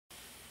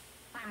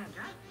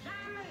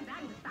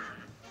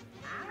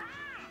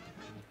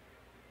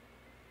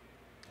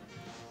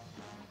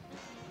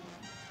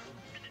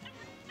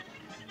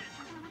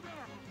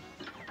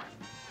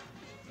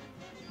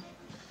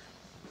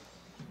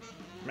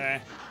Meh.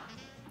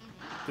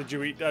 Did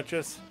you eat,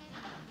 Duchess?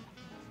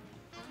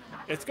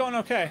 It's going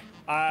okay.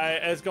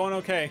 It's going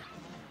okay.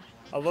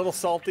 A little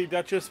salty,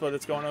 Duchess, but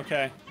it's going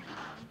okay.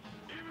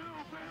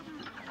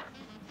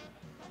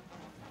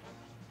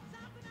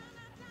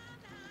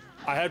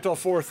 I have till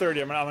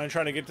 4:30. I'm gonna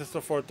try to get this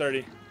till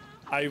 4:30.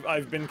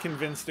 I've been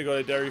convinced to go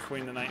to Dairy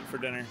Queen tonight for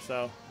dinner,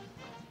 so.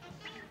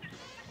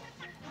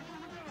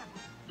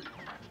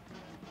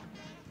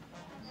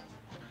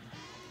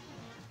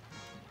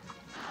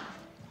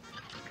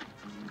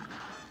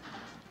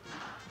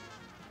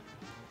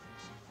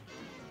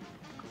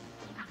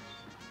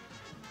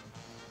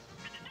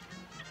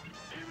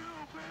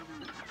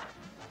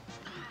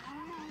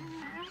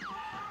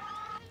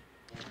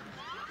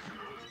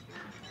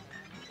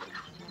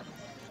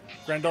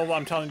 Grendel,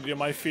 I'm telling you,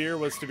 my fear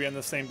was to be on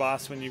the same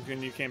boss when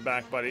you came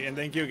back, buddy. And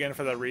thank you again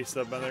for that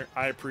resub, brother.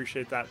 I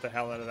appreciate that, the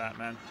hell out of that,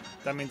 man.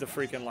 That means a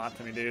freaking lot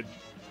to me, dude.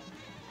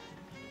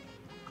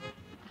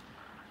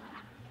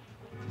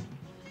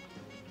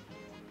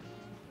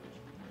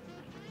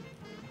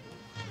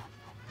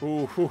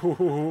 Ooh, hoo, hoo,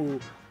 hoo, hoo.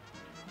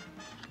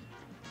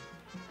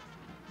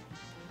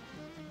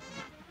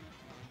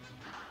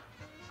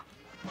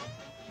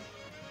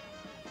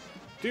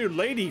 Dude,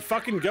 lady,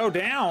 fucking go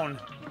down.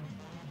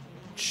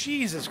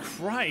 Jesus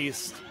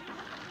Christ.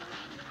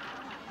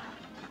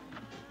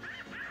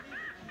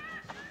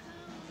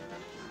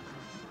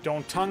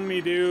 Don't tongue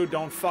me, dude.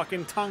 Don't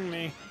fucking tongue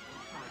me.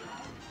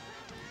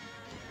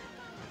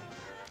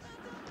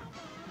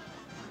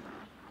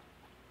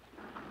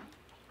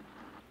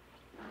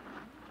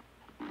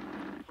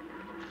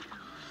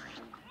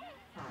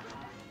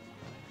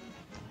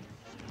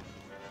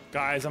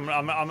 Guys, I'm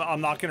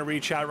not gonna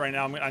reach out right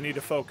now. I need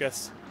to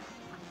focus.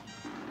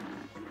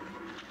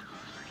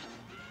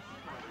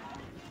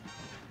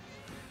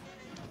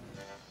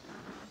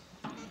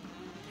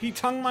 He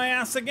tongued my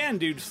ass again,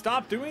 dude.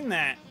 Stop doing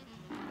that.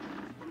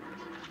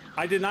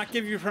 I did not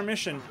give you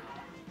permission.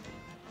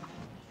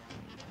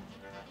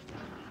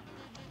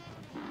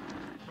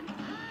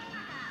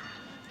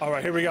 All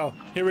right, here we go.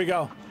 Here we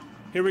go.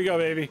 Here we go,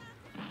 baby.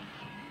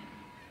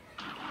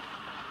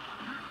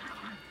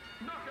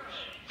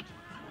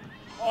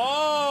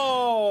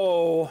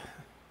 Oh!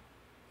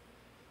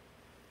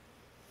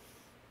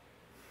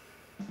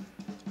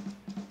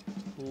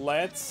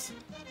 Let's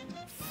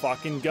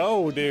fucking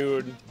go,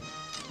 dude.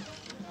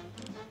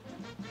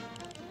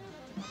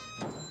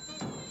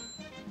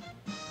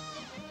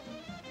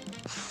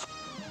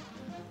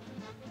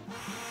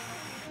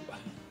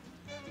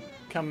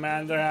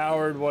 Commander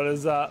Howard, what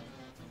is up?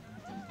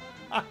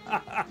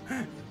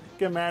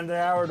 Commander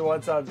Howard,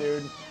 what's up,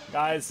 dude?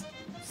 Guys,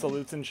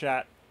 salutes in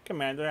chat.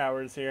 Commander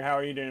Howard's here. How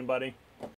are you doing, buddy?